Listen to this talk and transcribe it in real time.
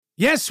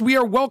Yes, we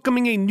are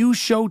welcoming a new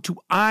show to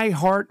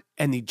iHeart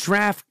and the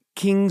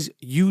DraftKings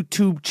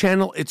YouTube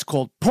channel. It's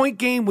called Point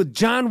Game with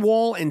John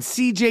Wall and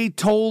CJ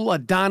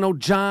Toledano.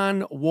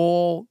 John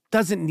Wall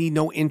doesn't need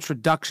no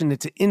introduction.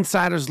 It's an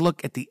insider's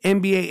look at the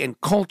NBA and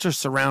culture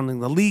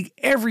surrounding the league.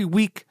 Every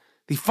week,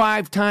 the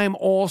five-time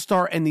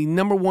All-Star and the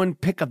number one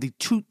pick of the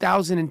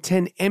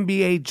 2010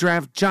 NBA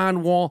Draft,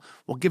 John Wall,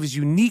 will give his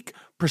unique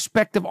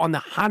perspective on the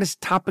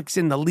hottest topics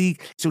in the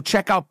league. So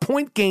check out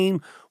Point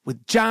Game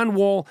with John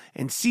Wall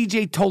and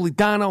CJ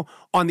Toledano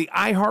on the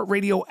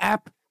iHeartRadio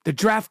app, the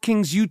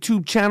DraftKings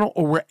YouTube channel,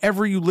 or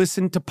wherever you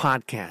listen to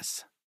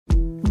podcasts.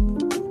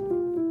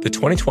 The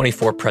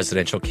 2024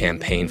 presidential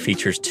campaign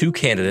features two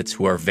candidates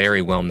who are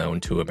very well known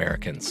to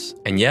Americans.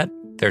 And yet,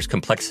 there's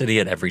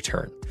complexity at every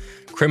turn.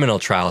 Criminal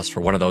trials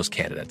for one of those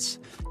candidates.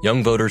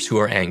 Young voters who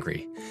are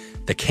angry.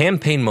 The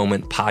Campaign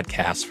Moment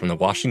podcast from the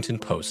Washington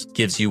Post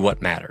gives you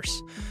what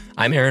matters.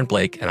 I'm Aaron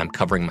Blake, and I'm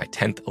covering my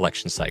 10th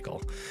election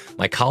cycle.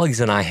 My colleagues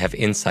and I have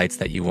insights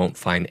that you won't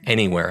find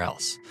anywhere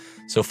else.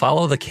 So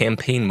follow The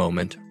Campaign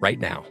Moment right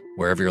now,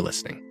 wherever you're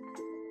listening.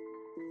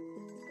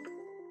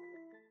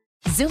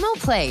 Xumo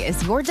Play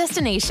is your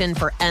destination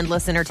for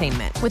endless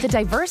entertainment. With a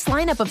diverse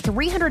lineup of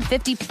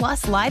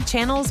 350-plus live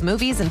channels,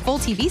 movies, and full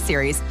TV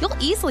series, you'll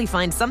easily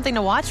find something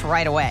to watch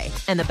right away.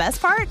 And the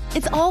best part?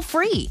 It's all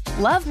free.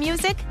 Love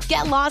music?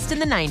 Get lost in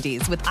the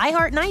 90s with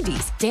iHeart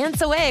 90s.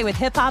 Dance away with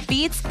hip-hop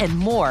beats and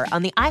more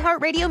on the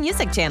iHeartRadio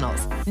music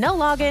channels. No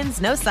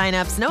logins, no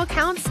signups, no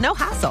accounts, no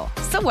hassle.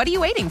 So what are you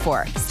waiting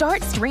for?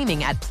 Start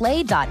streaming at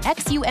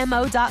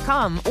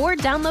play.xumo.com or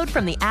download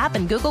from the app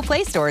and Google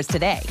Play stores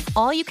today.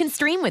 All you can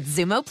stream with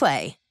Xumo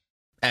Play.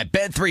 At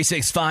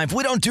Bet365,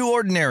 we don't do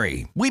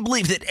ordinary. We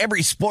believe that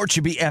every sport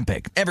should be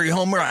epic. Every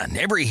home run,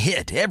 every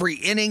hit, every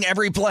inning,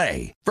 every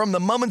play. From the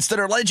moments that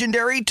are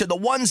legendary to the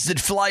ones that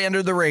fly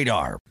under the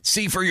radar.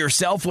 See for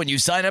yourself when you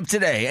sign up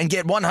today and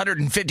get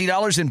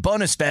 $150 in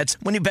bonus bets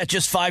when you bet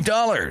just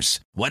 $5.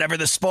 Whatever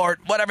the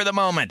sport, whatever the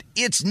moment,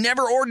 it's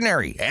never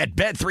ordinary at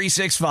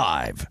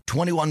Bet365.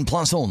 21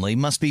 plus only.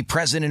 Must be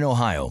present in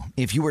Ohio.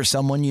 If you or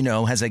someone you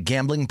know has a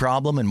gambling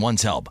problem and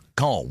wants help,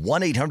 call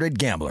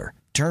 1-800-GAMBLER.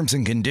 Terms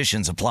and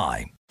conditions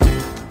apply.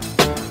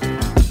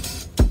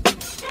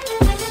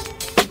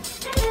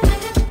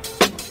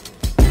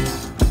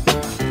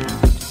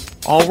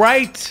 All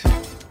right.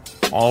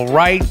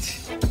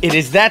 It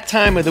is that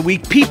time of the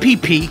week.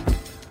 PPP,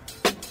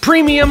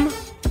 Premium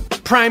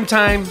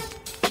Primetime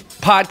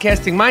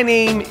Podcasting. My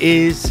name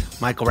is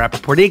Michael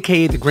Rappaport,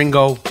 a.k.a. the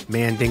Gringo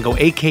Mandingo,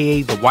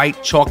 a.k.a. the White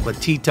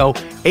Chocolatito,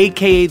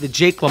 a.k.a. the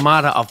Jake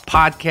LaMotta of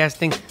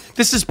podcasting.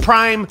 This is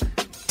Prime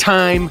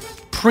Time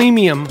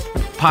Premium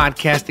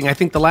Podcasting. I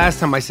think the last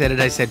time I said it,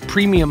 I said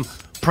Premium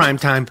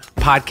Primetime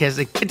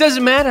Podcasting. It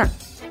doesn't matter.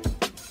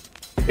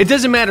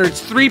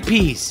 It's 3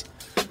 Ps.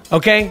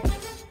 Okay?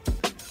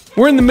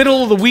 We're in the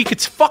middle of the week.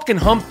 It's fucking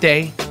hump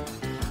day.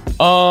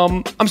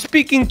 I'm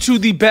speaking to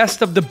the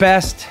best of the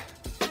best.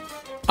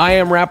 I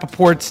am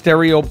Rappaport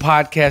Stereo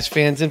podcast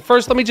fans. And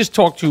first, let me just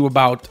talk to you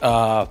about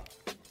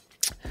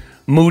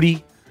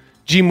Moody.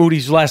 G.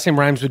 Moody's last name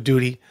rhymes with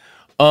duty.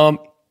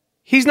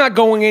 He's not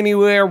going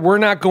anywhere. We're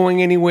not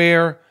going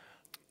anywhere.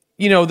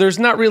 You know, there's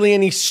not really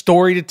any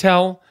story to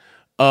tell.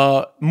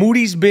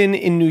 Moody's been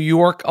in New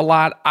York a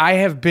lot. I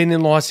have been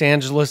in Los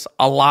Angeles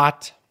a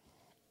lot.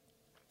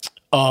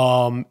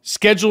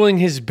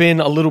 Scheduling has been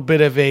a little bit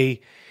of a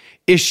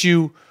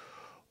issue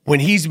when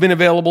he's been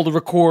available to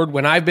record,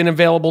 when I've been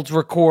available to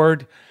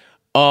record.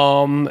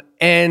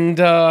 And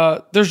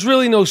there's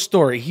really no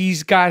story.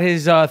 He's got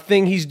his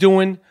thing he's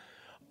doing.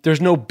 There's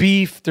no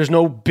beef. There's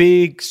no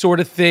big sort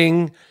of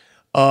thing.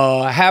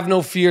 Have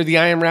no fear. The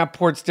I Am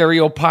Rappaport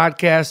Stereo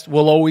podcast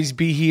will always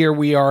be here.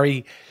 We are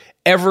a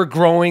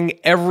ever-growing,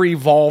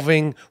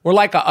 ever-evolving. We're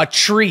like a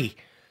tree.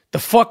 The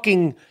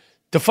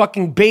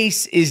fucking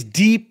base is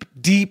deep,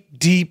 deep,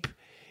 deep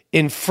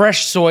in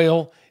fresh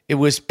soil. It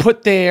was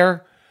put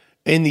there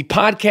in the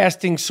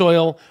podcasting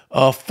soil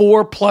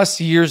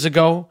 4+ years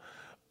ago.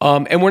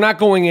 And we're not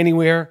going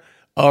anywhere.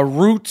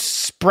 Roots,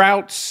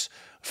 sprouts,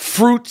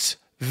 fruits,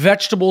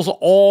 vegetables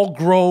all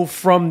grow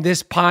from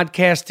this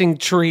podcasting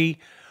tree.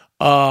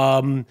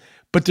 But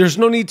there's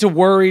no need to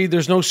worry.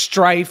 There's no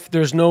strife.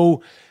 There's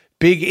no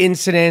big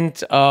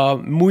incident.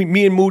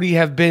 Me and Moody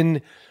have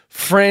been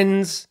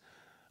friends,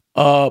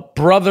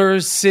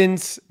 brothers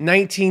since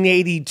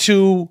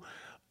 1982.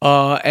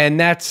 And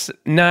that's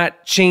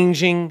not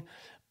changing.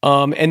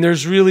 And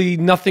there's really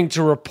nothing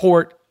to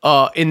report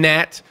in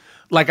that.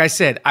 Like I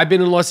said, I've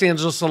been in Los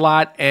Angeles a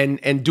lot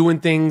and doing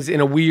things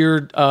in a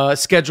weird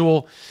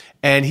schedule.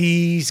 And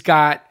he's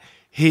got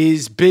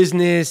his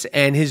business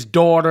and his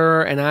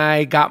daughter, and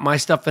I got my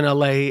stuff in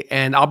LA,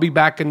 and I'll be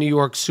back in New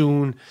York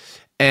soon.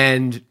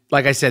 And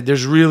like I said,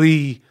 there's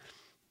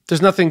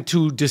nothing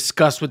to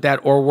discuss with that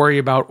or worry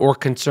about or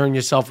concern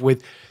yourself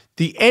with.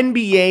 The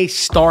NBA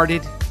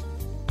started.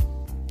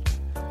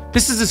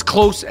 This is as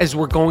close as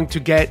we're going to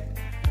get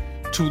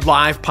to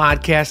live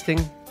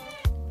podcasting.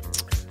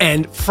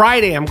 And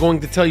Friday, I'm going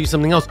to tell you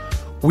something else.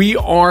 we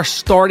are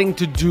starting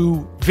to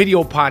do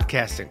video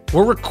podcasting.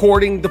 We're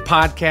recording the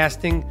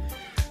podcasting.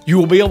 You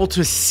will be able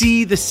to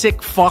see the sick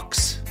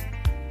fucks.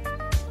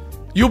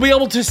 You'll be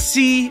able to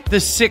see the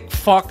sick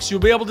fucks.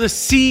 You'll be able to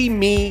see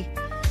me.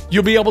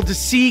 You'll be able to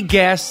see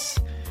guests.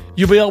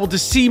 You'll be able to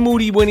see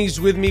Moody when he's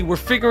with me. We're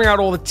figuring out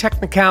all the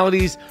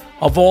technicalities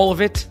of all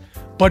of it.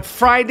 But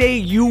Friday,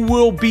 you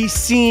will be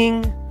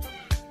seeing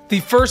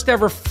the first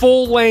ever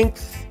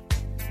full-length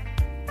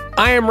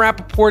I Am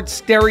Rapaport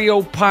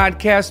stereo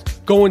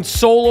podcast, going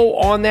solo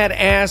on that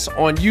ass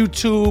on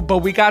YouTube. But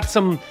we got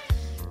some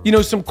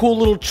cool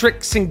little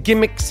tricks and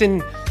gimmicks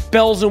and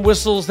bells and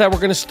whistles that we're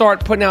going to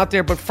start putting out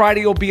there. But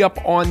Friday will be up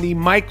on the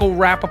Michael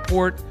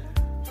Rapaport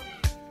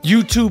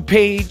YouTube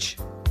page,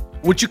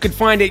 which you can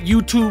find at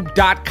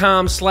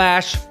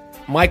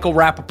youtube.com/Michael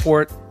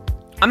Rapaport.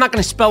 I'm not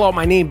going to spell out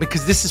my name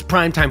because this is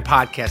primetime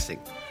podcasting.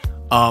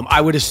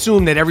 I would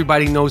assume that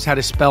everybody knows how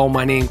to spell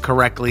my name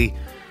correctly.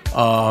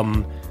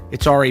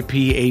 It's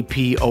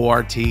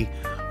R-A-P-A-P-O-R-T.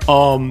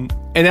 And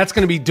that's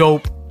going to be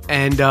dope.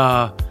 And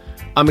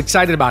I'm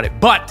excited about it.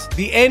 But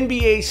the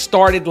NBA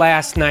started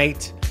last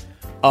night,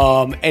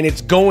 and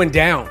it's going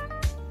down.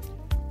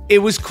 It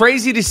was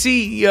crazy to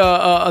see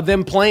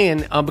them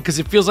playing because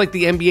it feels like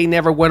the NBA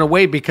never went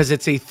away because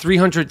it's a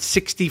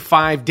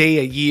 365-day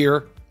a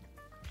year.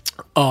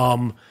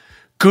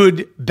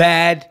 Good,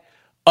 bad,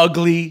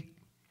 ugly,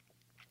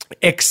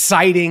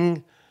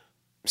 exciting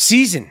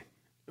season.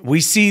 We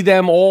see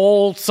them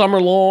all summer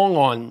long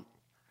on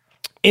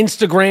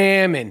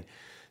Instagram and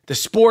the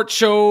sports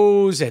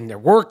shows and their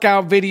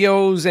workout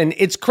videos. And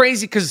it's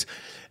crazy because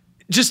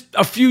just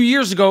a few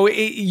years ago,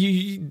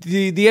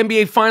 the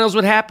NBA Finals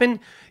would happen.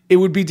 It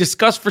would be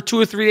discussed for 2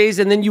 or 3 days,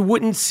 and then you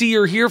wouldn't see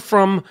or hear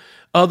from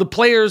the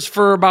players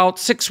for about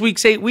 6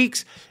 weeks, 8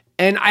 weeks.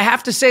 And I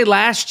have to say,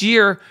 last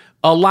year,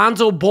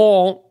 Lonzo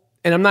Ball,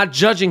 and I'm not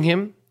judging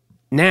him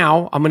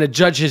now. I'm going to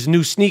judge his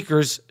new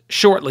sneakers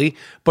shortly.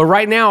 But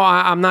right now,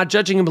 I'm not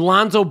judging him.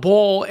 Lonzo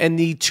Ball and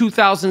the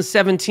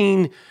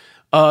 2017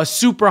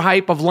 super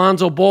hype of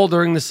Lonzo Ball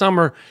during the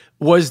summer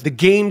was the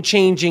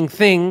game-changing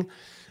thing.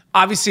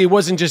 Obviously, it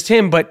wasn't just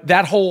him, but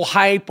that whole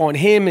hype on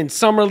him in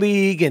Summer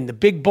League and the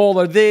big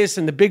baller this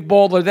and the big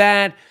baller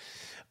that,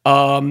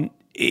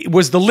 it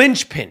was the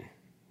linchpin.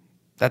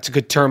 That's a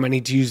good term. I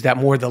need to use that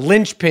more. The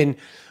linchpin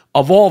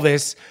of all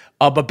this.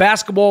 But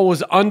basketball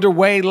was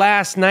underway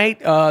last night.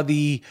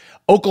 The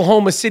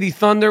Oklahoma City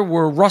Thunder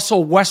were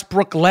Russell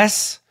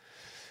Westbrook-less,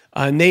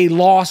 and they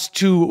lost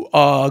to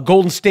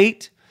Golden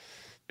State.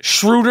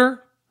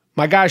 Schroeder,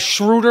 my guy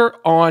Schroeder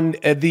on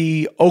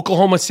the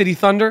Oklahoma City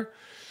Thunder,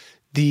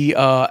 the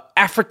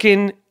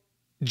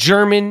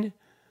African-German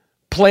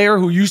player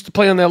who used to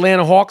play on the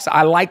Atlanta Hawks.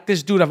 I like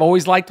this dude. I've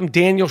always liked him.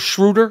 Dennis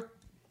Schroeder.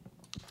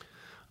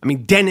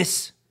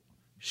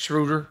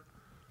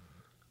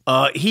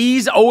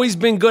 He's always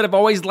been good. I've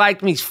always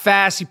liked him. He's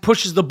fast. He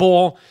pushes the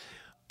ball.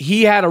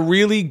 He had a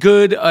really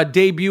good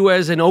debut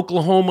as an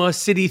Oklahoma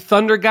City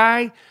Thunder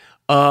guy.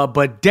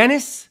 But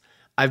Dennis,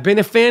 I've been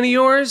a fan of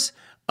yours.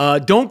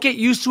 Don't get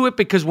used to it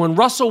because when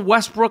Russell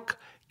Westbrook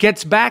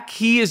gets back,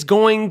 he is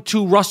going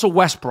to Russell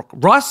Westbrook.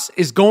 Russ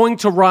is going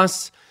to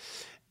Russ.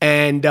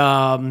 And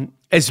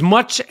as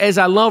much as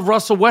I love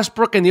Russell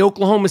Westbrook and the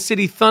Oklahoma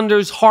City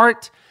Thunder's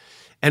heart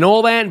and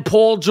all that, and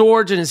Paul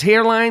George and his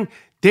hairline,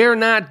 they're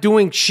not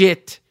doing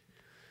shit.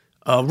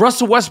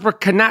 Russell Westbrook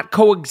cannot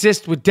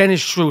coexist with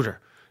Dennis Schroeder.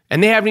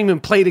 And they haven't even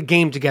played a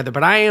game together.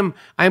 But I am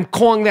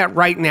calling that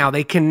right now.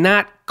 They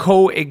cannot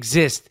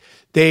coexist.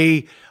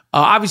 They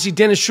obviously,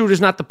 Dennis Schroeder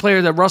is not the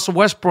player that Russell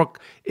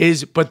Westbrook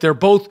is, but they're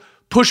both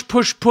push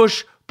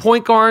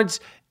point guards.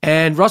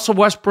 And Russell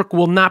Westbrook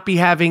will not be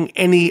having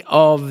any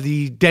of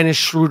the Dennis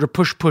Schroeder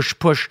push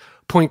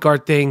point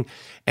guard thing.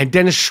 And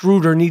Dennis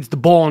Schroeder needs the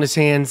ball in his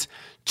hands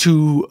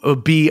to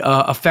be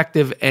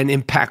effective and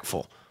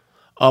impactful.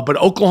 But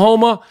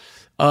Oklahoma,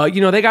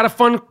 they got a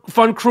fun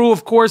crew,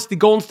 of course, the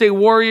Golden State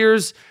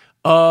Warriors.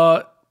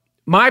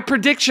 My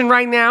prediction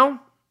right now,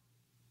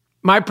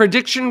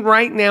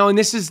 and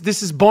this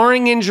is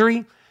barring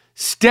injury,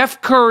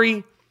 Steph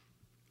Curry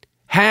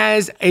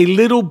has a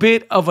little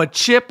bit of a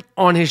chip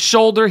on his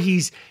shoulder.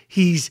 He's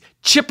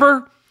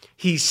chipper.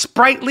 He's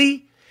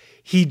sprightly.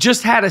 He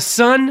just had a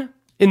son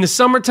in the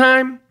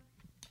summertime.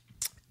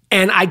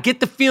 And I get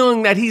the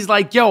feeling that he's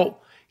like, yo,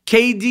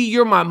 KD,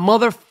 you're my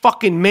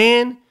motherfucking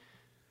man.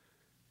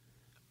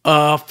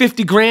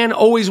 50 grand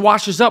always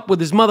washes up with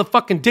his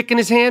motherfucking dick in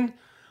his hand.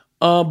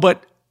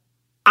 But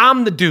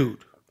I'm the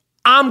dude.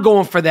 I'm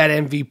going for that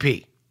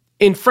MVP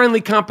in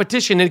friendly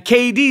competition. And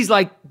KD's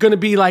like going to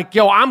be like,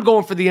 yo, I'm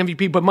going for the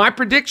MVP. But my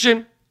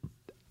prediction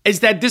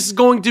is that this is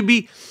going to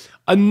be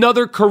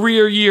another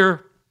career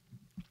year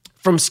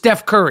from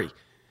Steph Curry.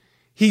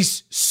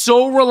 He's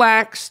so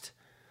relaxed.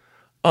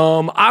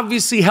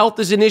 Obviously, health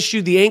is an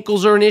issue. The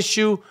ankles are an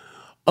issue.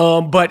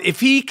 But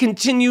if he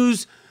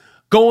continues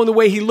going the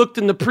way he looked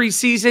in the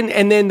preseason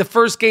and then the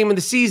first game of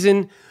the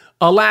season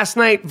last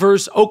night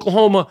versus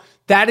Oklahoma,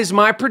 that is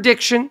my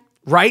prediction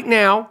right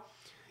now.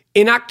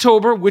 in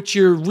October, which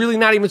you're really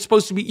not even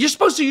supposed to be. You're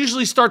supposed to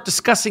usually start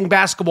discussing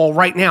basketball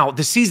right now.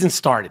 The season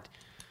started.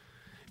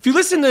 If you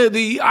listen to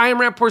the I Am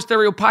Rappaport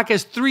Stereo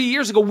podcast 3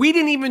 years ago, we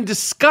didn't even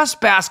discuss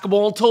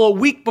basketball until a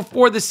week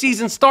before the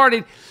season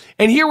started.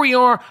 And here we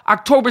are,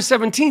 October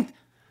 17th.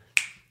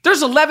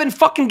 There's 11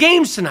 fucking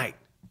games tonight.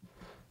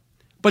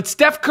 But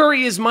Steph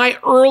Curry is my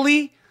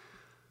early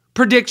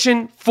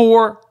prediction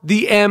for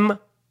the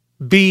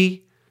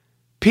MVP.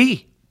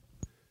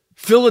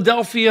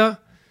 Philadelphia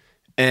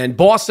and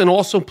Boston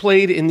also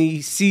played in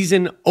the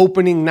season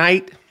opening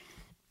night.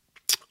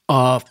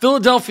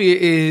 Philadelphia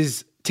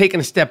is taking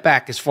a step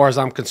back as far as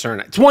I'm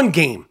concerned. It's one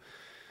game.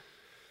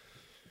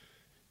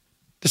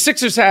 The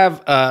Sixers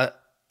have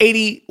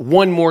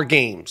 81 more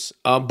games.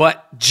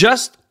 But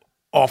just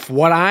off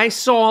what I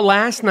saw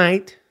last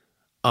night,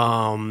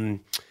 I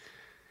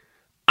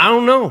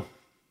don't know.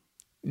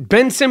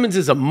 Ben Simmons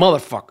is a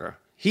motherfucker.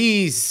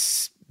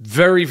 He's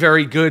very,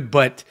 very good,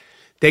 but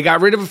they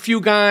got rid of a few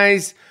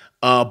guys.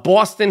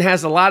 Boston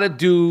has a lot of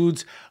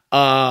dudes.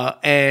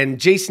 And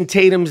Jason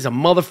Tatum is a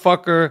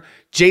motherfucker.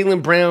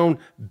 Jaylen Brown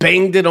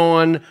banged it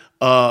on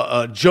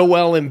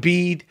Joel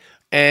Embiid.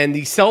 And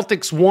the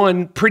Celtics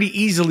won pretty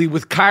easily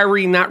with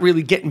Kyrie not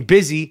really getting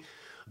busy.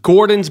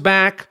 Gordon's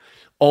back.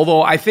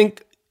 Although I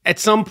think at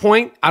some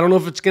point, I don't know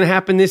if it's going to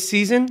happen this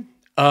season,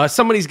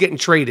 somebody's getting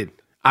traded.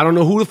 I don't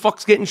know who the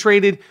fuck's getting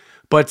traded,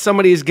 but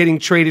somebody is getting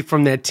traded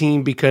from that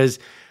team because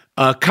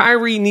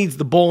Kyrie needs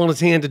the ball in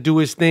his hand to do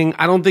his thing.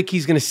 I don't think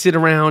he's going to sit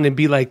around and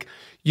be like,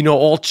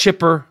 all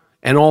chipper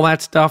and all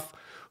that stuff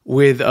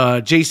with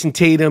Jason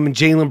Tatum and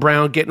Jaylen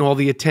Brown getting all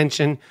the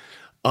attention.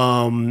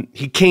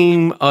 He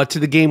came to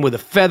the game with a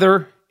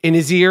feather in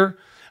his ear.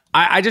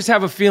 I just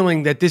have a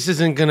feeling that this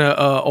isn't going to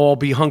all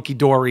be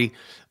hunky-dory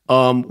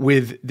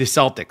with the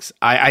Celtics.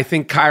 I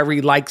think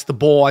Kyrie likes the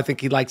ball. I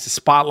think he likes the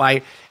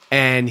spotlight.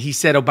 And he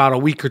said about a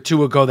week or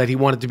two ago that he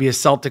wanted to be a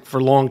Celtic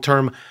for long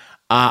term.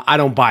 I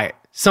don't buy it.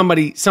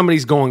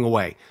 Somebody's going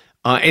away.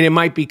 And it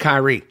might be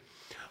Kyrie.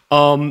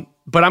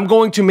 But I'm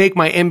going to make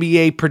my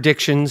NBA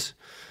predictions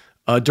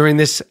during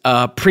this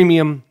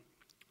premium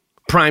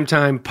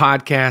primetime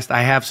podcast.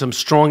 I have some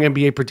strong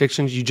NBA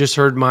predictions. You just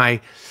heard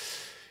my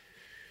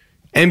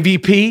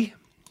MVP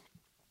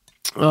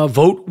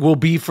vote will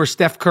be for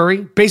Steph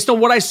Curry based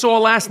on what I saw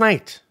last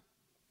night.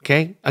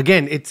 Okay?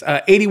 Again, it's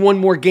 81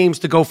 more games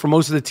to go for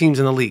most of the teams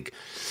in the league.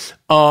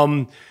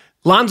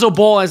 Lonzo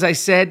Ball, as I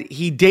said,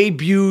 he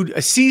debuted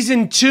a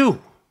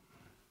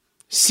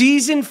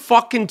season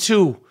fucking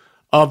 2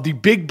 of the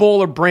Big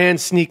Baller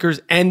brand sneakers,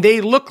 and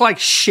they look like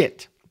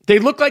shit. They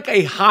look like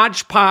a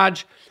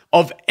hodgepodge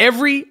of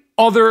every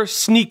other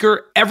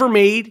sneaker ever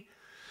made.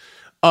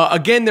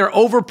 Again, they're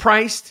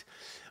overpriced.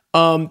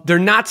 They're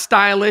not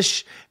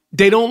stylish.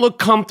 They don't look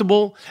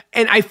comfortable.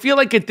 And I feel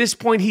like at this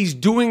point, he's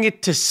doing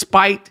it to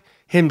spite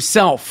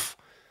himself.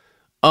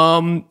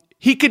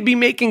 He could be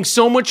making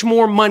so much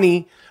more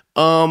money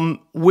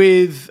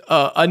with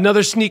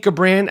another sneaker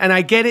brand. And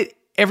I get it.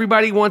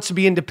 Everybody wants to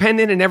be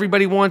independent and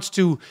everybody wants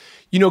to,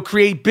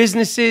 create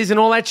businesses and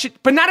all that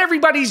shit. But not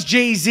everybody's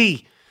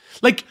Jay-Z.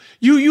 Like,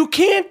 you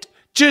can't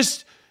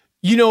just,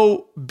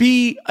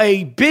 be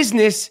a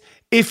business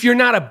if you're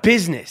not a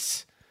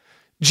business.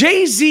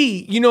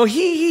 Jay-Z,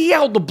 he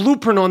held the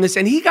blueprint on this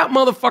and he got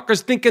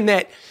motherfuckers thinking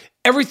that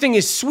everything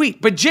is sweet.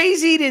 But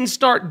Jay-Z didn't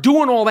start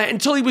doing all that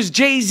until he was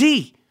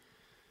Jay-Z.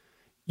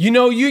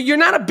 You're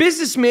not a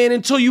businessman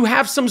until you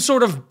have some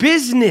sort of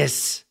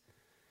business,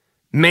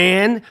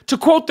 man. To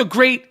quote the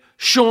great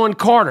Sean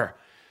Carter,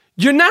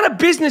 you're not a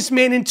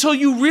businessman until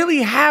you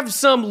really have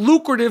some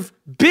lucrative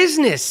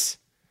business,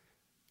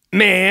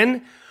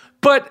 man.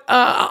 But,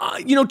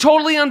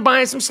 totally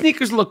unbiased. Some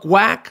sneakers look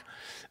whack.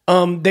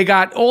 They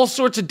got all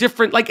sorts of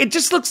different, it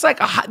just looks like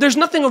there's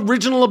nothing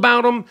original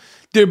about them.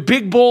 They're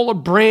Big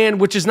Baller brand,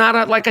 which is not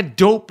a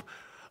dope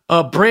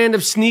brand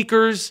of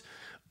sneakers.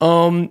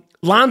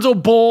 Lonzo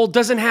Ball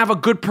doesn't have a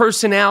good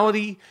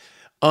personality.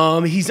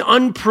 He's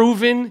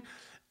unproven.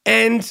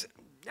 And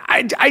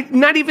I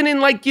not even in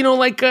in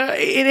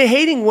a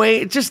hating way.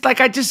 It's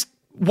just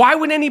why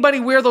would anybody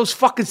wear those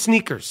fucking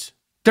sneakers?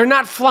 They're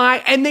not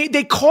fly. And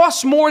they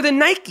cost more than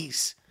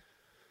Nikes.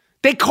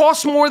 They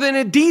cost more than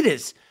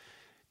Adidas.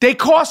 They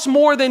cost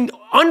more than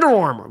Under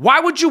Armour. Why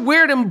would you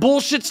wear them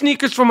bullshit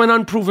sneakers from an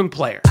unproven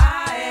player?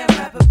 I Am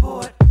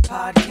Rappaport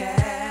Podcast.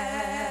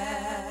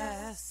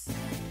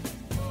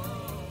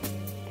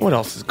 What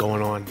else is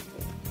going on?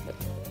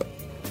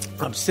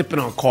 I'm sipping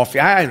on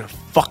coffee. I'm in a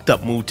fucked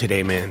up mood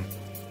today, man.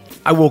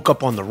 I woke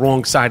up on the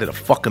wrong side of the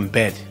fucking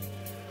bed.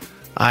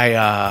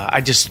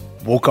 I just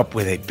woke up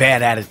with a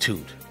bad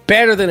attitude.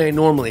 Better than I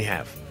normally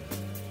have.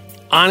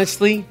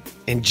 Honestly,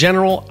 in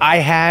general, I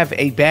have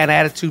a bad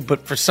attitude,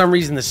 but for some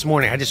reason this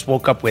morning, I just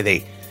woke up with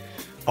a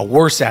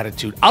worse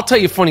attitude. I'll tell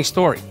you a funny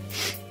story.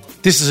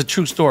 This is a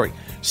true story.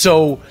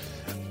 So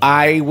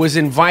I was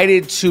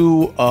invited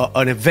to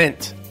an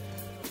event.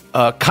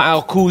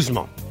 Kyle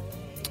Kuzma,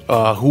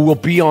 who will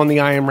be on the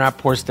I Am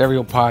Rappaport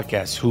Stereo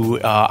podcast, who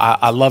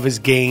I love his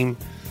game.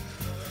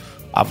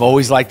 I've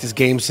always liked his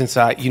game since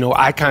I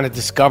kind of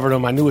discovered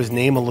him. I knew his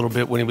name a little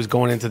bit when he was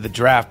going into the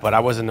draft, but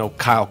I wasn't no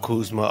Kyle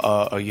Kuzma,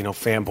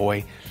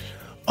 fanboy.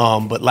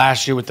 But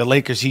last year with the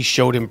Lakers, he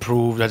showed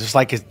improved. I just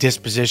like his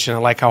disposition. I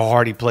like how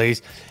hard he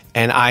plays.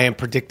 And I am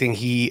predicting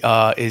he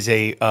is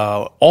a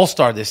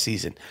all-star this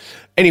season.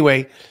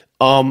 Anyway,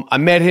 I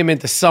met him in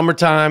the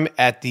summertime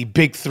at the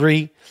Big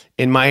Three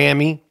in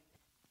Miami.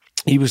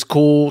 He was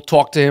cool.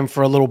 Talked to him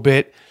for a little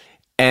bit.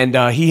 And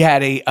he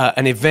had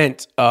an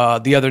event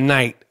the other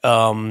night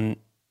in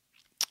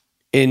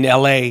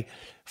L.A.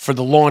 for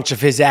the launch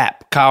of his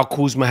app. Kyle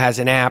Kuzma has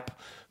an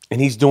app, and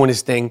he's doing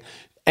his thing.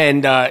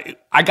 And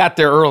I got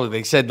there early.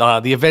 They said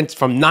the event's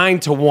from 9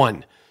 to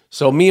 1.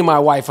 So me and my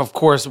wife, of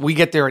course, we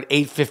get there at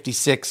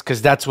 8:56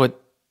 because that's what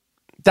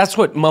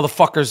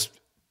motherfuckers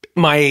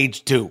my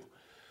age do.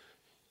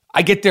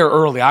 I get there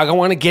early. I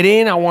want to get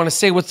in. I want to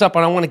say what's up,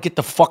 and I want to get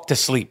the fuck to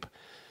sleep.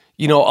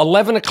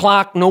 11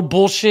 o'clock, no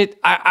bullshit.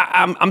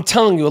 I'm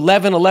telling you,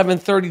 11,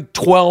 11:30,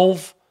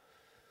 12.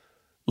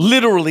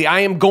 Literally,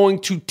 I am going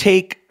to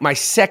take my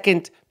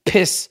second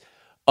piss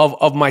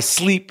of my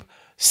sleep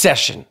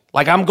session.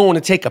 Like, I'm going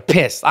to take a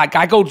piss. Like,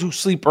 I go to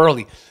sleep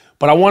early,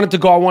 but I wanted to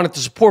go. I wanted to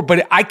support,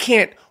 but I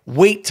can't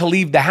wait to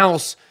leave the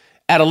house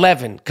at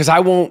 11 because I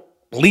won't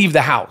leave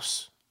the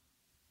house.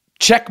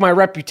 Check my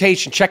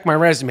reputation, check my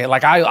resume.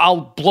 Like,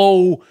 I'll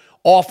blow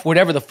off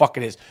whatever the fuck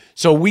it is.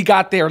 So we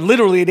got there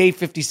literally at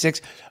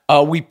 8:56.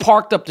 We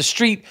parked up the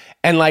street,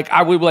 and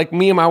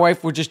me and my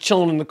wife were just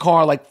chilling in the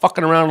car, like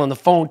fucking around on the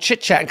phone,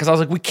 chit-chatting, because I was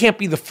like, we can't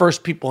be the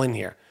first people in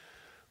here.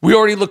 We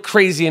already look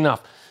crazy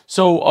enough.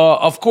 So,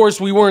 of course,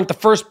 we weren't the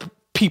first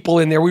people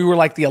in there. We were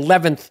like the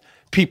 11th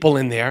people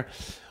in there.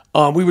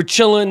 We were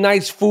chilling,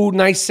 nice food,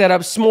 nice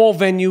setup, small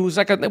venues.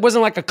 It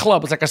wasn't like a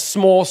club. It was like a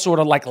small sort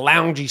of like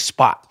loungy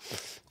spot.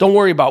 Don't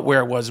worry about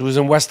where it was. It was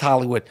in West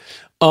Hollywood.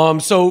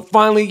 So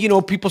finally,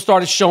 people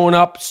started showing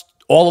up.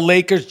 All the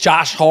Lakers,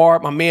 Josh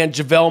Hart, my man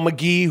JaVale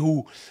McGee,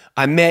 who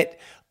I met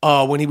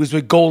when he was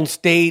with Golden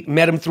State,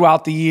 met him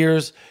throughout the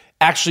years.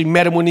 Actually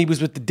met him when he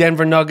was with the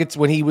Denver Nuggets,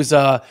 when he was in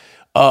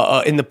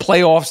the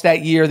playoffs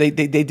that year. They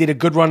did a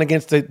good run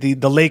against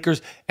the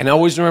Lakers. And I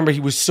always remember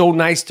he was so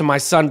nice to my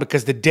son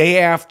because the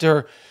day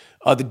after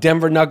the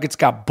Denver Nuggets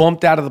got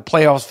bumped out of the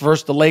playoffs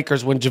versus the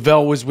Lakers, when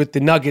JaVale was with the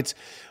Nuggets,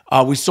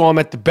 we saw him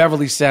at the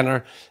Beverly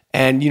Center.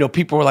 And,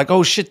 people were like,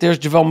 oh, shit, there's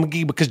JaVale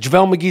McGee. Because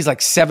JaVale McGee's like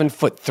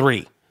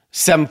 7'3",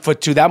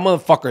 7'2". That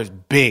motherfucker is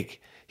big.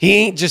 He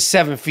ain't just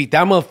 7 feet.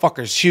 That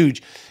motherfucker is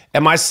huge.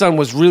 And my son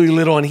was really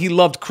little, and he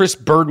loved Chris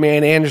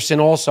Birdman Anderson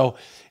also.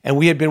 And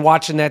we had been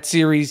watching that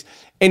series.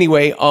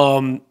 Anyway,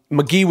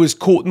 McGee was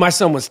cool. My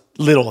son was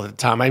little at the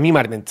time. I mean, he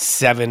might have been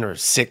 7 or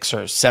 6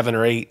 or 7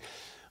 or 8.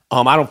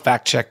 I don't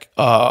fact check.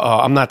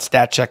 I'm not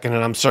stat checking,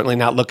 and I'm certainly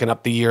not looking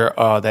up the year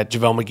that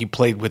JaVale McGee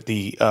played with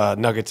the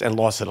Nuggets and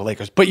lost to the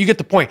Lakers. But you get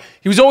the point.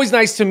 He was always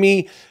nice to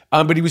me,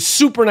 but he was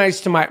super nice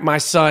to my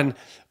son,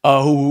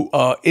 who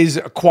is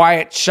a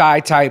quiet, shy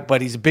type,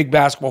 but he's a big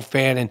basketball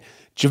fan. And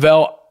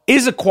JaVale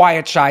is a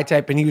quiet, shy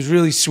type, and he was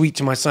really sweet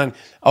to my son.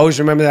 I always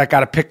remember that. I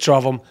got a picture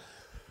of him.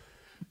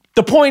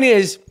 The point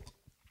is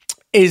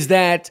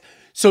that,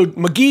 so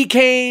McGee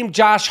came,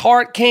 Josh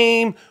Hart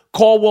came,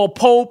 Caldwell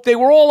Pope, they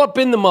were all up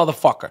in the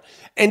motherfucker.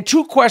 And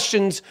two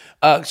questions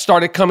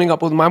started coming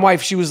up with my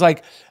wife. She was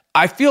like,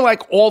 I feel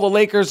like all the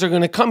Lakers are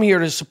going to come here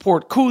to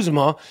support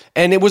Kuzma.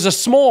 And it was a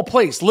small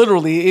place,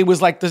 literally. It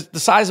was like the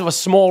size of a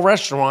small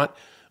restaurant,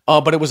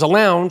 but it was a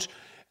lounge.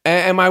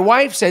 And my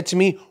wife said to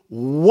me,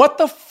 what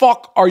the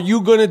fuck are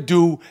you going to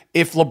do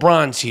if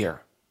LeBron's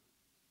here?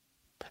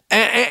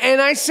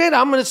 And I said,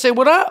 I'm going to say,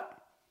 what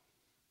up?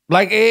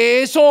 Like,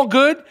 it's all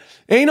good.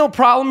 Ain't no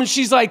problem. And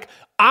she's like,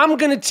 I'm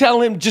going to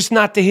tell him just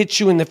not to hit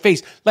you in the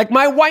face. Like,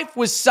 my wife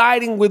was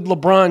siding with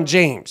LeBron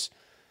James.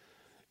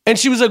 And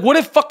she was like, what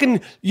if fucking,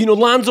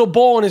 Lonzo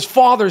Ball and his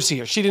father's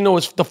here? She didn't know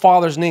the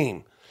father's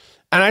name.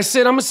 And I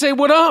said, I'm going to say,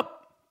 what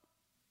up?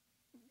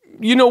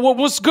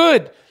 What's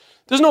good?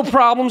 There's no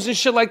problems and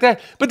shit like that.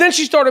 But then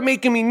she started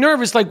making me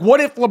nervous. Like, what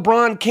if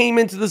LeBron came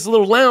into this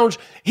little lounge?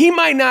 He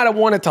might not have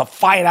wanted to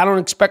fight. I don't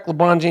expect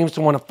LeBron James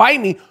to want to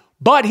fight me.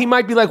 But he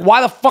might be like,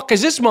 why the fuck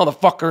is this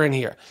motherfucker in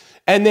here?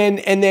 And then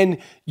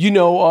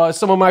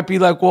someone might be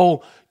like,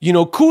 well,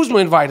 Kuzma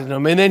invited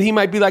him. And then he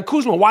might be like,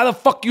 Kuzma, why the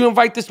fuck you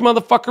invite this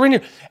motherfucker in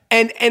here?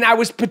 And I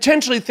was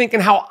potentially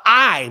thinking how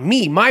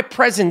my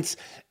presence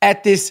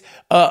at this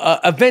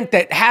event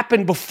that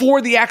happened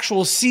before the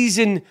actual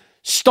season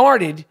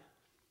started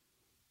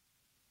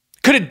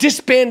could have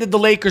disbanded the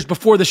Lakers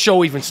before the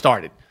show even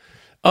started.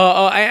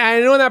 I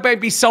know that might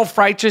be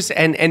self-righteous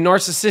and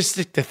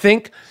narcissistic to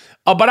think,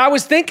 but I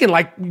was thinking,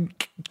 like,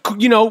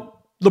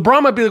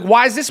 LeBron might be like,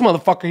 why is this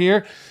motherfucker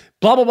here?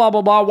 Blah, blah, blah,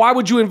 blah, blah. Why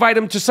would you invite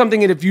him to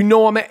something and if you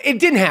know him? It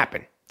didn't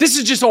happen. This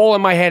is just all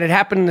in my head. It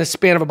happened in the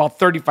span of about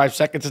 35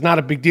 seconds. It's not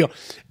a big deal.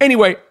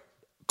 Anyway,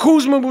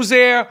 Kuzma was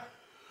there,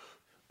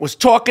 was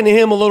talking to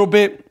him a little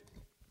bit.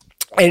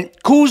 And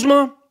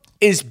Kuzma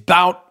is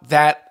about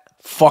that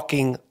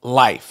fucking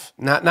life.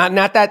 Not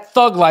that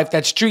thug life,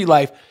 that street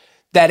life,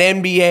 that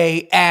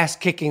NBA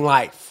ass-kicking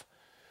life.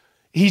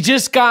 He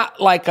just got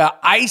like a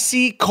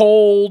icy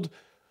cold,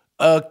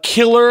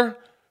 killer,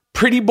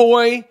 pretty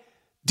boy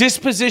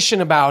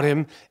disposition about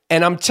him.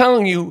 And I'm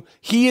telling you,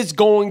 he is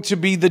going to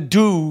be the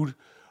dude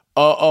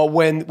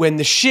when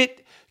the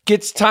shit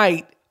gets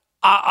tight,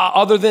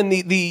 other than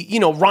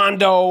the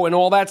Rondo and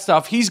all that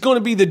stuff. He's going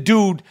to be the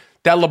dude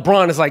that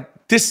LeBron is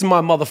like, this is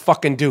my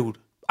motherfucking dude.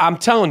 I'm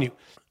telling you.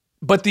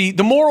 But the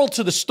moral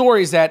to the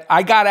story is that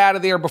I got out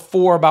of there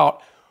before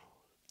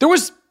there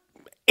was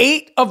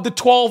 8 of the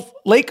 12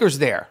 Lakers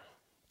there.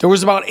 There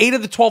was about 8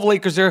 of the 12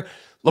 Lakers there.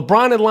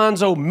 LeBron and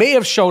Lonzo may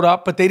have showed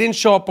up, but they didn't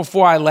show up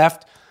before I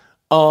left.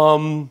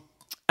 And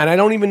I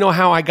don't even know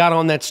how I got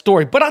on that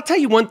story. But I'll tell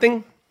you one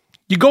thing.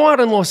 You go out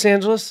in Los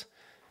Angeles,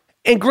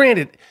 and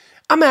granted,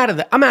 I'm out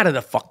of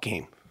the fuck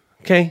game,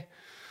 okay?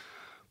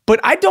 But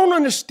I don't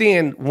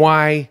understand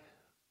why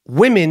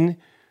women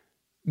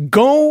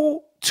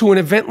go to an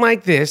event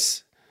like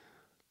this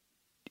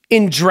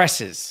in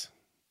dresses.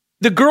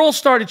 The girls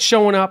started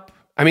showing up.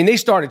 I mean, they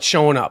started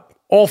showing up.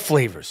 All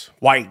flavors.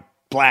 White,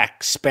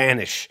 black,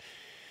 Spanish,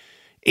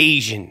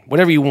 Asian,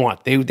 whatever you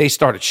want. They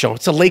started showing.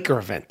 It's a Laker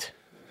event,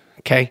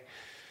 okay?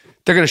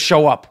 They're going to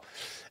show up.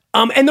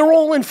 And they're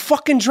all in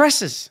fucking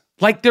dresses.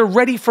 Like they're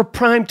ready for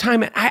prime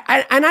time. And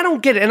I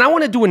don't get it. And I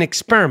want to do an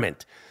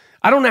experiment.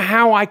 I don't know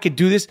how I could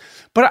do this,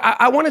 but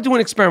I want to do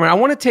an experiment. I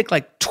want to take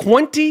like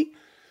 20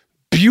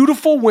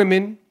 beautiful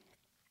women,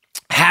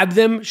 have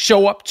them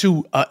show up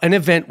to an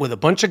event with a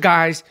bunch of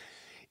guys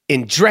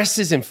in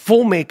dresses and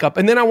full makeup.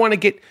 And then I want to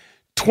get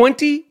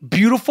 20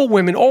 beautiful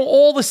women,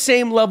 all the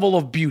same level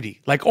of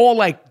beauty, like all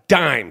like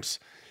dimes.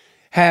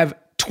 Have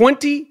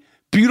 20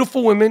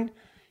 beautiful women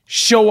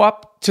show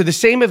up to the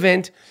same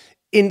event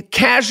in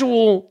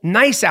casual,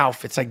 nice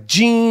outfits, like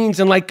jeans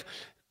and like,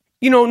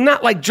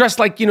 not like dressed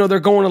like, they're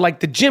going to like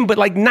the gym, but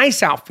like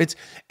nice outfits,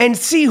 and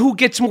see who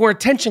gets more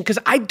attention. Because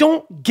I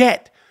don't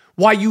get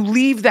why you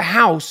leave the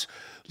house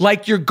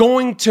like you're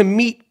going to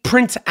meet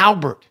Prince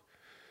Albert.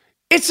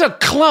 It's a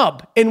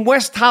club in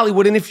West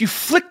Hollywood, and if you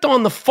flicked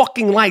on the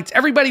fucking lights,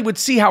 everybody would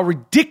see how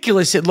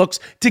ridiculous it looks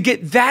to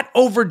get that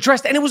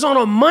overdressed. And it was on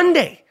a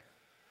Monday.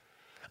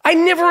 I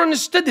never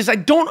understood this. I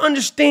don't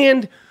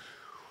understand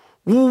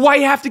why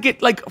you have to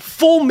get like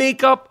full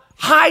makeup,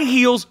 high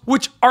heels,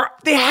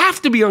 they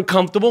have to be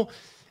uncomfortable,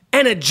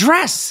 and a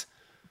dress.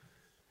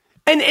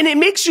 And it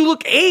makes you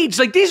look aged.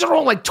 Like these are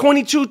all like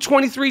 22,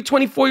 23,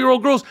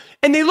 24-year-old girls,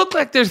 and they look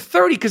like they're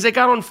 30 because they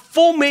got on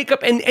full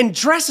makeup and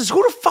dresses.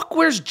 Who the fuck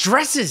wears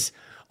dresses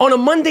on a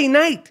Monday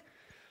night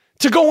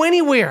to go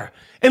anywhere?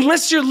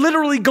 Unless you're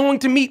literally going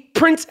to meet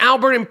Prince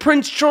Albert and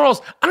Prince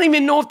Charles. I don't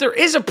even know if there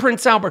is a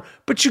Prince Albert,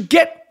 but you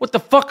get what the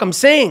fuck I'm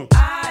saying.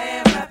 I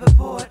Am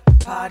Rappaport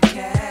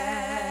Podcast.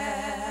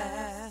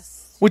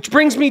 Which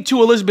brings me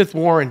to Elizabeth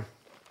Warren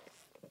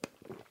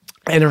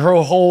and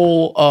her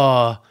whole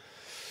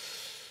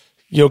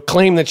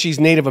claim that she's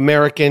Native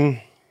American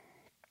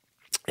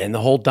and the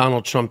whole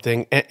Donald Trump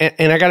thing.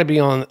 And I got to be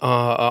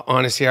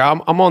honest here.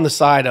 I'm on the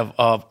side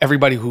of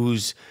everybody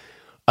who's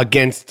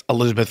against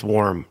Elizabeth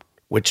Warren,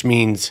 which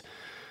means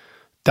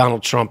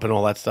Donald Trump and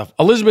all that stuff.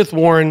 Elizabeth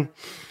Warren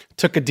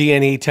took a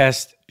DNA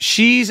test.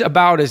 She's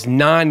about as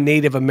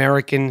non-Native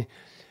American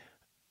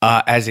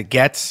as it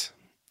gets.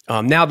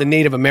 Now the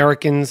Native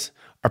Americans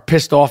are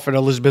pissed off at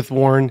Elizabeth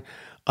Warren.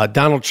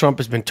 Donald Trump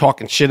has been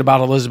talking shit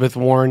about Elizabeth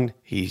Warren.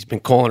 He's been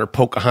calling her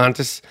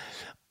Pocahontas.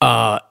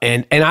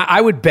 And I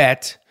would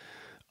bet,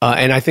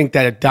 and I think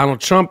that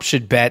Donald Trump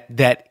should bet,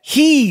 that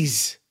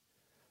he's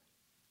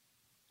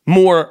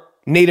more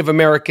Native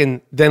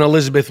American than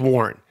Elizabeth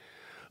Warren.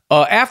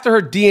 After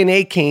her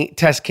DNA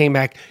test came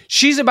back,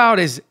 she's about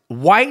as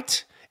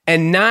white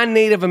and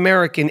non-Native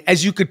American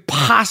as you could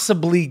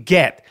possibly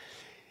get.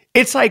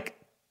 It's like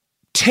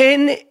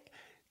 10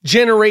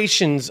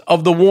 generations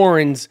of the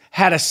Warrens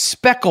had a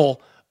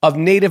speckle of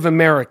Native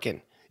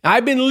American.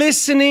 I've been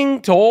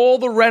listening to all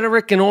the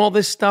rhetoric and all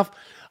this stuff.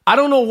 I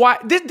don't know why.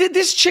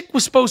 This chick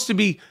was supposed to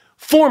be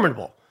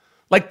formidable.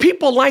 Like,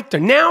 people liked her.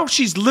 Now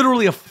she's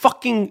literally a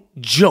fucking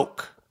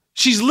joke.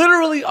 She's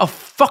literally a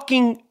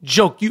fucking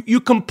joke.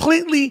 You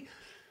completely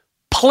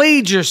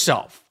played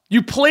yourself.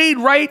 You played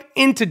right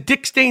into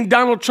Dick Stain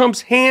Donald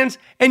Trump's hands,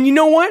 and you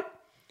know what?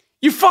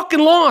 You fucking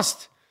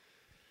lost.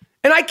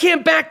 And I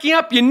can't back you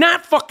up. You're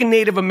not fucking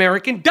Native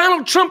American.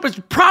 Donald Trump is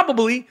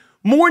probably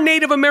more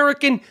Native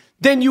American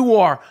than you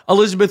are,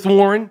 Elizabeth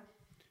Warren.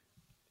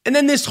 And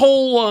then this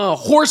whole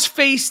horse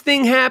face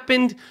thing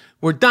happened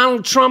where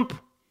Donald Trump,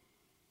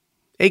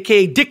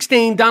 a.k.a. Dick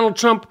Stain Donald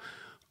Trump,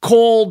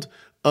 called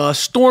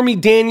Stormy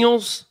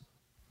Daniels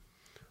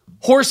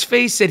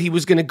horseface, said he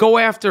was going to go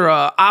after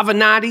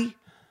Avenatti,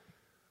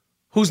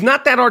 who's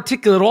not that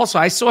articulate also.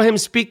 I saw him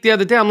speak the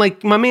other day. I'm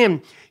like, my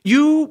man,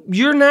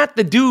 you're not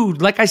the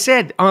dude. Like I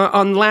said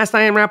on the last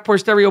I Am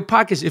Rappaport Stereo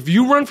podcast, if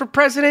you run for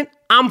president,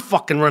 I'm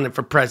fucking running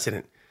for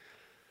president.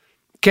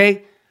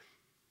 Okay?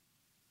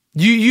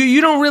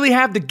 You don't really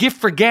have the gift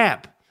for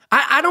gab.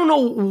 I don't know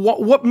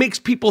what makes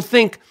people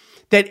think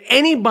that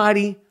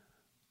anybody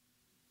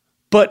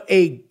but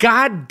a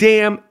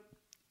goddamn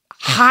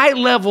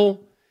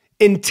high-level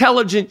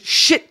intelligent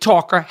shit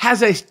talker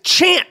has a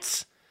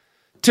chance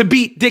to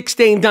beat dick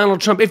stain Donald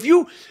Trump. If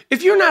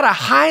you're not a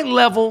high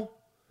level,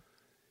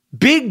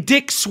 big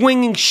dick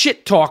swinging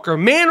shit talker,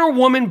 man or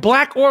woman,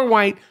 black or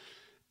white,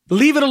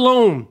 leave it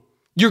alone.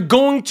 You're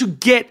going to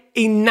get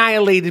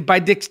annihilated by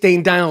dick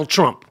stain Donald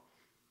Trump.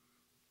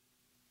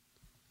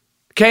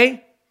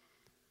 Okay?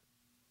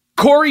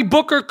 Cory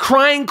Booker,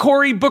 crying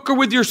Cory Booker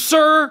with your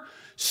sir,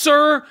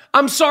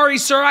 I'm sorry,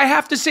 sir, I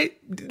have to say,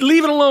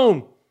 leave it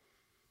alone.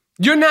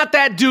 You're not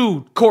that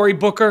dude, Cory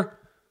Booker.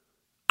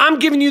 I'm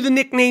giving you the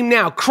nickname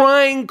now,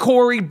 crying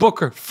Cory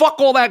Booker. Fuck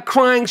all that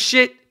crying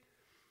shit.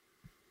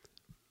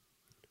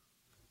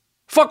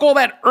 Fuck all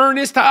that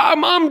earnest,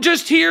 I'm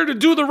just here to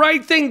do the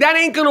right thing. That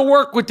ain't gonna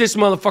work with this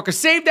motherfucker.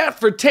 Save that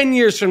for 10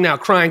 years from now,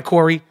 crying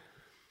Cory.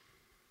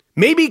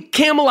 Maybe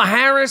Kamala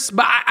Harris,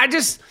 but I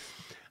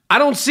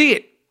don't see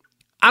it.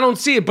 I don't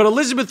see it. But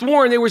Elizabeth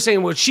Warren, they were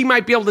saying, well, she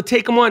might be able to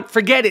take him on.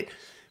 Forget it.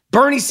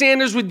 Bernie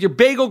Sanders with your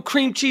bagel,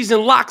 cream cheese,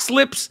 and lox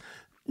lips.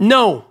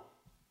 No.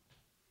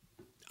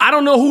 I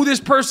don't know who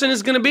this person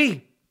is going to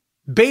be.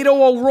 Beto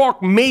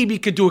O'Rourke maybe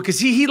could do it because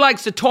he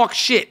likes to talk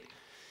shit.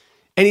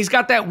 And he's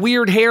got that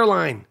weird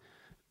hairline.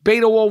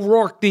 Beto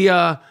O'Rourke,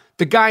 the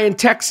guy in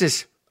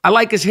Texas. I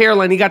like his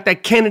hairline. He got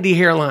that Kennedy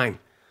hairline.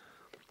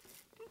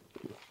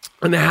 I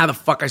don't know how the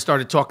fuck I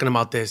started talking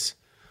about this.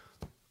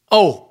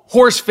 Oh,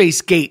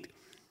 Horseface Gate.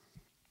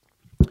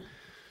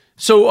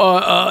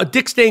 So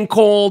Dick Stain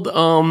called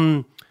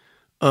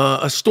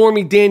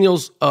Stormy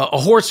Daniels a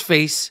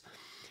horseface.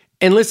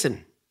 And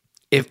listen,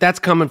 if that's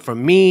coming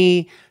from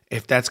me,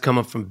 if that's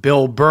coming from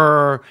Bill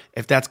Burr,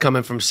 if that's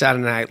coming from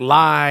Saturday Night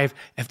Live,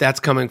 if that's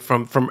coming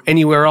from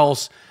anywhere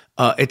else,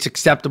 it's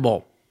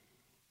acceptable.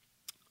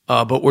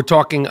 But we're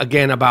talking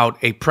again about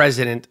a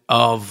president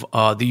of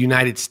the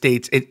United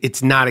States.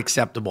 It's not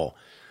acceptable.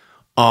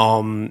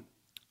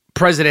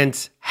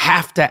 Presidents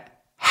have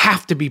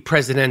to be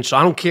presidential.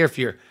 I don't care if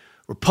you're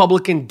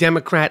Republican,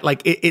 Democrat,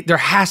 there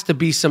has to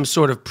be some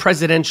sort of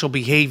presidential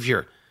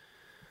behavior.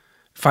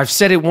 If I've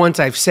said it once,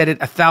 I've said it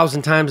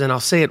 1,000 times, and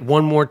I'll say it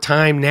one more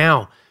time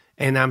now.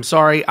 And I'm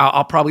sorry,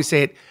 I'll probably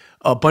say it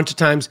a bunch of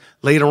times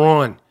later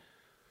on.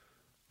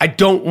 I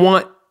don't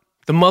want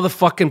the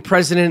motherfucking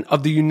president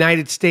of the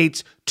United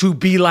States to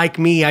be like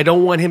me. I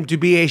don't want him to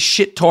be a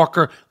shit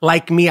talker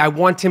like me. I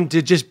want him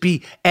to just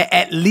be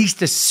at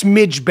least a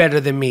smidge better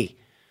than me.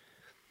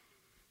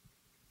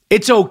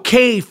 It's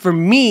okay for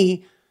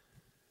me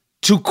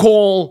to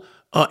call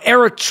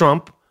Eric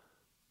Trump,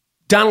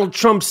 Donald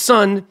Trump's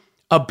son,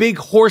 a big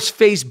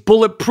horse-faced,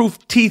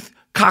 bulletproof teeth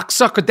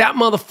cocksucker. That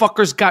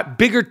motherfucker's got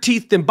bigger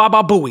teeth than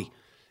Baba Booey.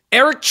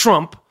 Eric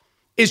Trump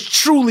is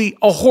truly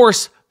a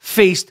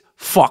horse-faced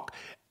fuck.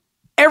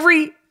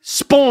 Every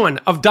spawn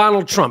of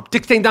Donald Trump,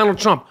 Dick Stain Donald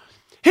Trump,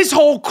 his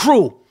whole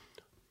crew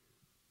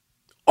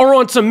are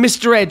on some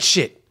Mr. Ed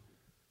shit.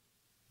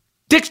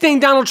 Dick Stain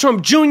Donald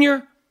Trump Jr.,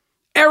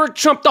 Eric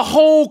Trump, the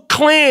whole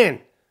clan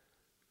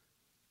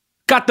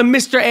got the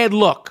Mr. Ed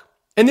look.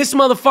 And this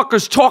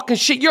motherfucker's talking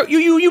shit.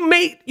 You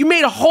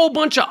made a whole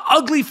bunch of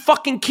ugly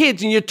fucking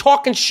kids and you're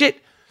talking shit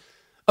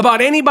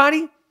about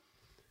anybody?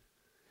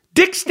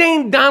 Dick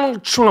Stain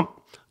Donald Trump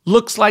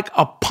looks like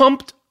a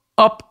pumped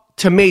up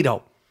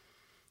tomato.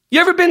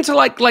 You ever been to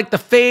like the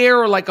fair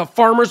or like a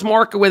farmer's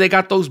market where they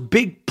got those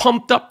big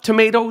pumped up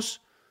tomatoes?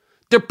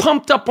 They're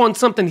pumped up on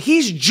something.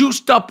 He's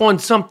juiced up on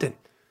something.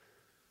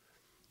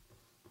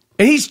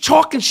 And he's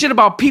talking shit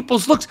about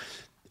people's looks.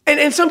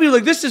 And some people are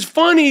like, this is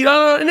funny.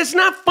 And it's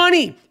not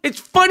funny. It's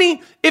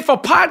funny if a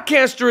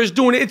podcaster is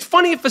doing it. It's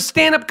funny if a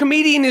stand-up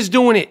comedian is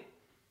doing it.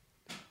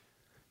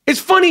 It's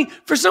funny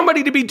for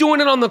somebody to be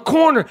doing it on the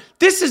corner.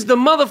 This is the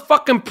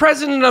motherfucking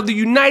president of the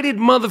United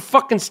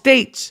motherfucking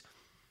States.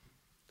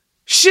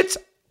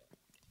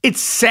 It's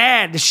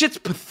sad. The shit's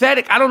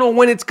pathetic. I don't know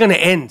when it's going to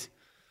end.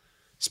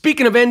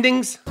 Speaking of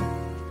endings,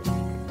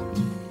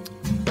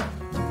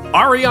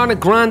 Ariana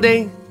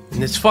Grande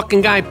and this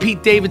fucking guy,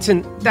 Pete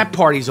Davidson, that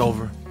party's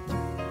over.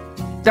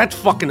 That's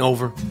fucking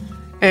over.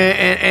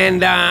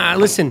 And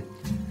listen,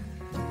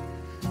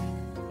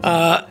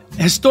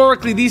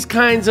 historically, these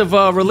kinds of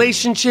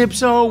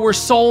relationships, we're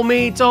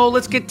soulmates,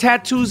 let's get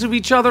tattoos of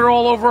each other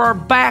all over our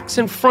backs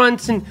and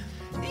fronts, and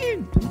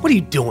what are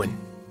you doing?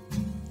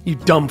 You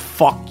dumb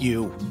fuck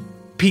you.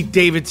 Pete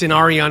Davidson,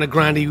 Ariana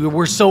Grande,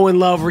 we're so in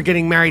love, we're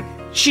getting married.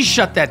 She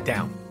shut that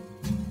down.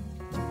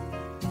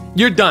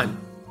 You're done.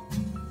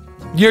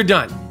 You're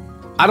done.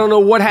 I don't know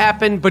what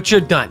happened, but you're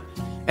done.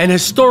 And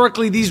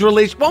historically, these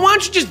relationships, well, why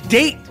don't you just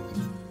date?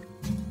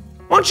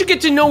 Why don't you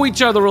get to know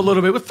each other a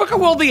little bit? But fuck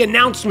all the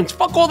announcements.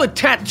 Fuck all the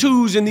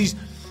tattoos and these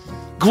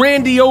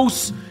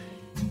grandiose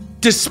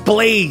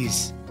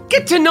displays.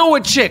 Get to know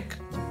a chick.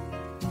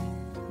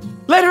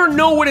 Let her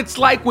know what it's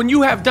like when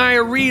you have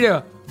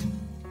diarrhea.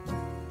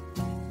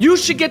 You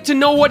should get to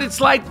know what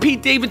it's like,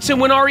 Pete Davidson,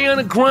 when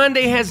Ariana Grande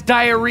has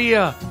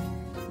diarrhea.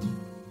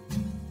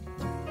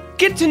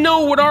 Get to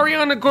know what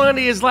Ariana Grande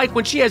is like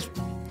when she has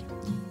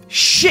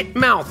shit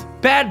mouth,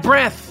 bad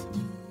breath.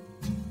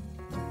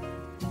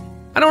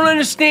 I don't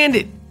understand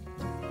it.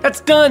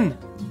 That's done.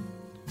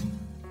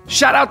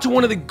 Shout out to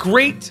one of the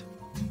great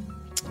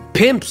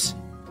pimps.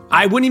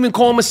 I wouldn't even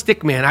call him a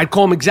stick man. I'd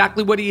call him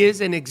exactly what he is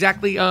and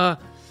exactly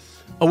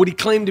what he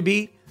claimed to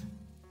be.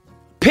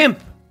 Pimp.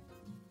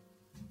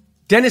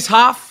 Dennis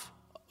Hoff,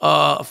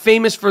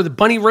 famous for the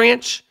Bunny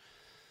Ranch,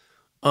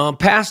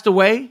 passed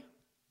away.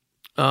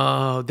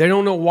 They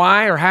don't know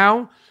why or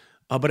how,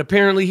 but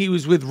apparently he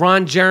was with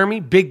Ron Jeremy,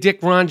 Big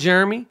Dick Ron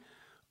Jeremy,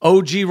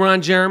 OG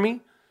Ron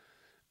Jeremy.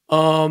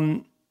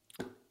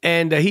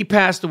 And he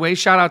passed away.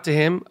 Shout out to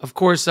him. Of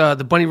course,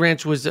 the Bunny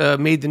Ranch was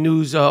made the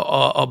news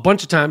a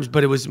bunch of times,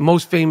 but it was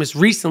most famous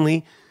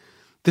recently.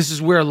 This is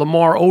where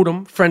Lamar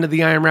Odom, friend of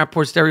the I Am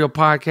Rapport Stereo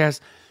podcast,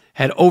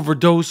 had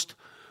overdosed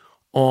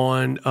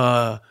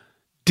on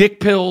dick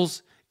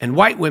pills and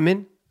white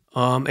women.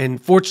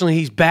 And fortunately,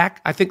 he's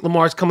back. I think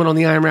Lamar's coming on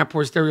the I Am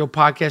Rapport Stereo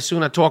podcast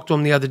soon. I talked to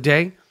him the other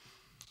day.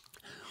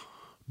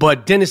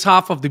 But Dennis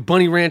Hoff of the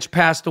Bunny Ranch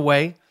passed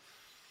away.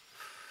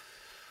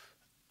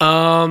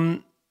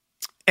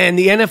 And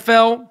the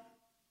NFL,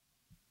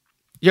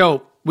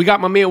 we got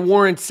my man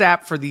Warren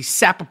Sapp for the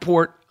Sapp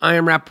Report, I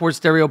Am Rapport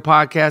Stereo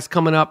podcast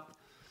coming up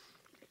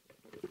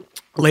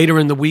later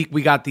in the week.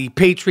 We got the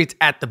Patriots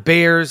at the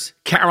Bears,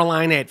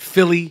 Carolina at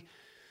Philly,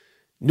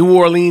 New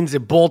Orleans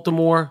at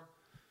Baltimore,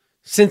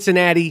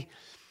 Cincinnati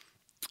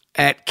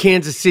at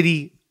Kansas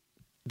City.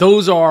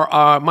 Those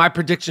are my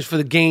predictions for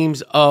the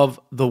games of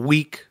the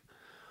week.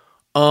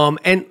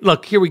 And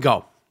look, here we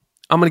go.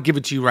 I'm going to give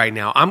it to you right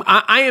now.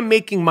 I am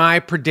making my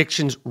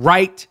predictions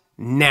right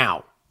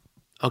now,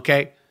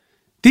 okay?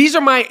 These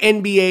are my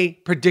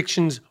NBA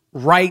predictions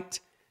right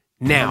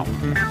now.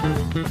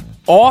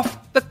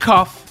 Off the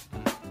cuff,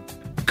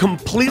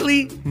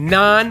 completely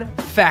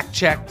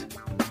non-fact-checked,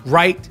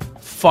 right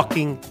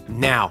fucking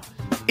now.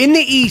 In the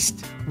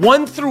East,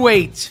 1 through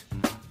 8,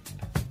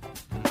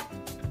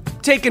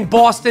 taking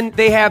Boston.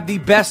 They have the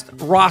best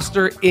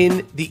roster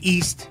in the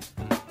East.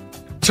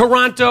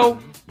 Toronto,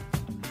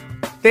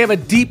 they have a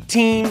deep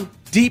team,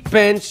 deep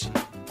bench,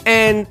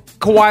 and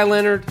Kawhi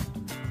Leonard.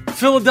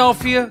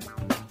 Philadelphia,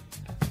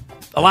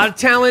 a lot of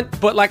talent,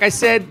 but like I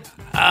said,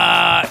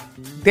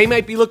 they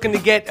might be looking to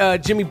get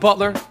Jimmy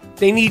Butler.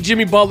 They need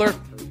Jimmy Butler.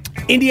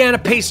 Indiana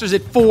Pacers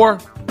at 4.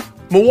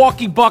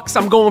 Milwaukee Bucks,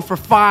 I'm going for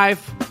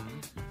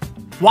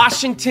 5.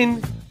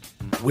 Washington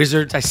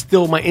Wizards,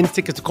 my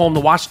instinct is to call them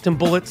the Washington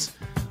Bullets.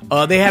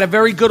 They had a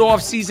very good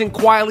offseason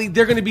quietly.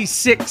 They're going to be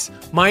 6.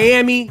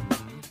 Miami,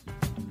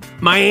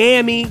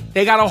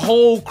 they got a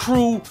whole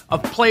crew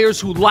of players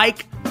who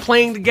like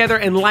playing together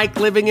and like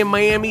living in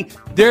Miami.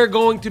 They're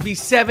going to be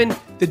 7.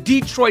 The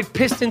Detroit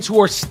Pistons, who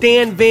are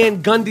Stan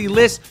Van Gundy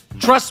list,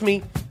 trust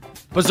me,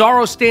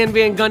 Bizarro Stan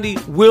Van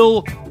Gundy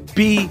will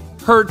be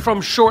heard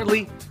from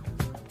shortly.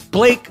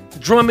 Blake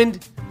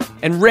Drummond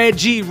and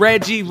Reggie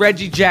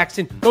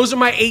Jackson. Those are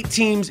my 8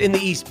 teams in the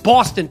East.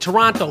 Boston,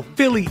 Toronto,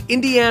 Philly,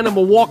 Indiana,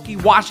 Milwaukee,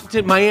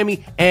 Washington,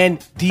 Miami,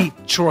 and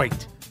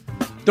Detroit.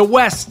 The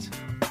West,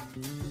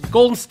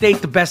 Golden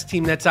State, the best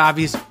team, that's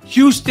obvious.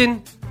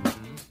 Houston,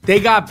 they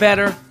got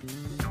better.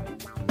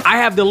 I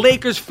have the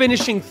Lakers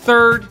finishing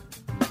 3rd.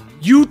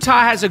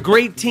 Utah has a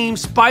great team.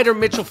 Spider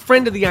Mitchell,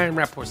 friend of the I Am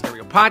Rapport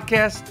Stereo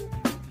podcast.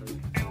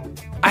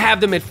 I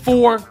have them at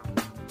 4.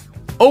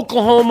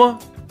 Oklahoma,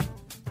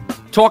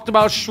 talked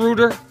about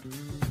Schroeder.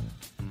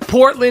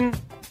 Portland,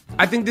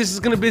 I think this is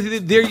going to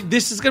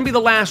be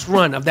the last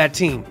run of that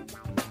team.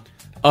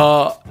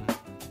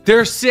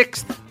 They're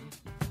 6th.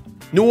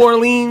 New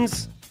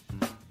Orleans,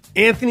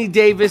 Anthony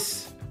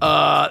Davis,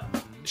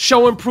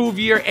 show improve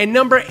year. And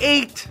number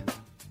 8,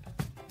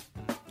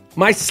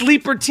 my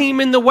sleeper team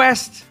in the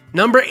West,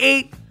 number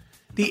 8,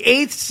 the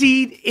 8th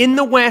seed in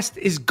the West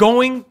is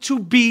going to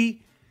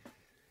be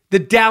the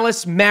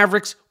Dallas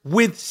Mavericks,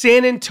 with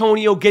San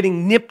Antonio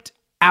getting nipped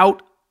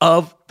out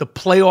of the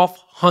playoff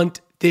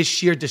hunt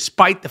this year,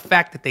 despite the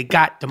fact that they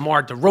got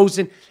DeMar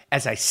DeRozan.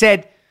 As I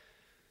said,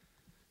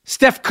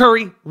 Steph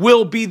Curry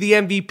will be the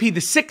MVP. The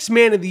 6th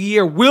man of the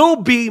year will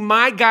be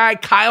my guy,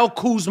 Kyle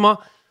Kuzma.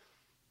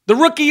 The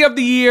rookie of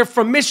the year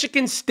from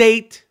Michigan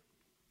State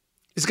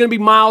is going to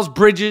be Miles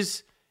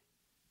Bridges.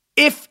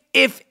 If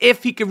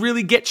he could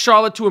really get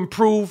Charlotte to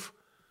improve.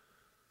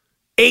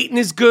 Ayton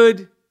is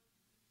good.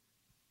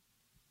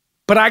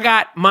 But I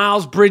got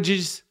Miles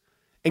Bridges,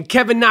 and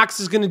Kevin Knox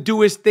is going to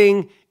do his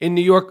thing in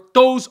New York.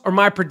 Those are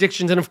my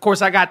predictions. And, of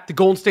course, I got the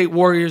Golden State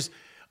Warriors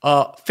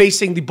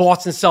facing the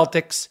Boston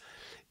Celtics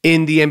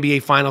in the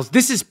NBA Finals.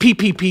 This is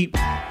PPP,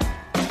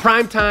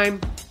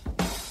 Primetime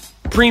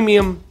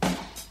Premium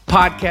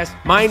Podcast.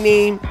 My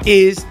name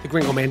is the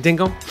Gringo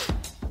Mandingo,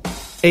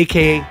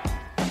 a.k.a.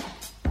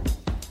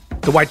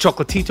 the White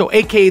Chocolatito,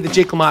 a.k.a. the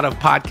Jake LaMotta of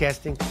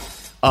podcasting.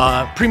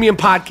 Premium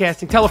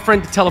podcasting. Tell a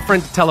friend to tell a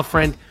friend to tell a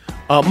friend.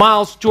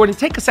 Miles, Jordan,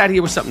 take us out of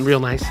here with something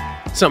real nice,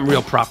 something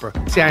real proper.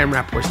 It's the I Am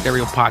Rapport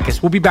Stereo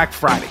podcast. We'll be back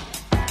Friday.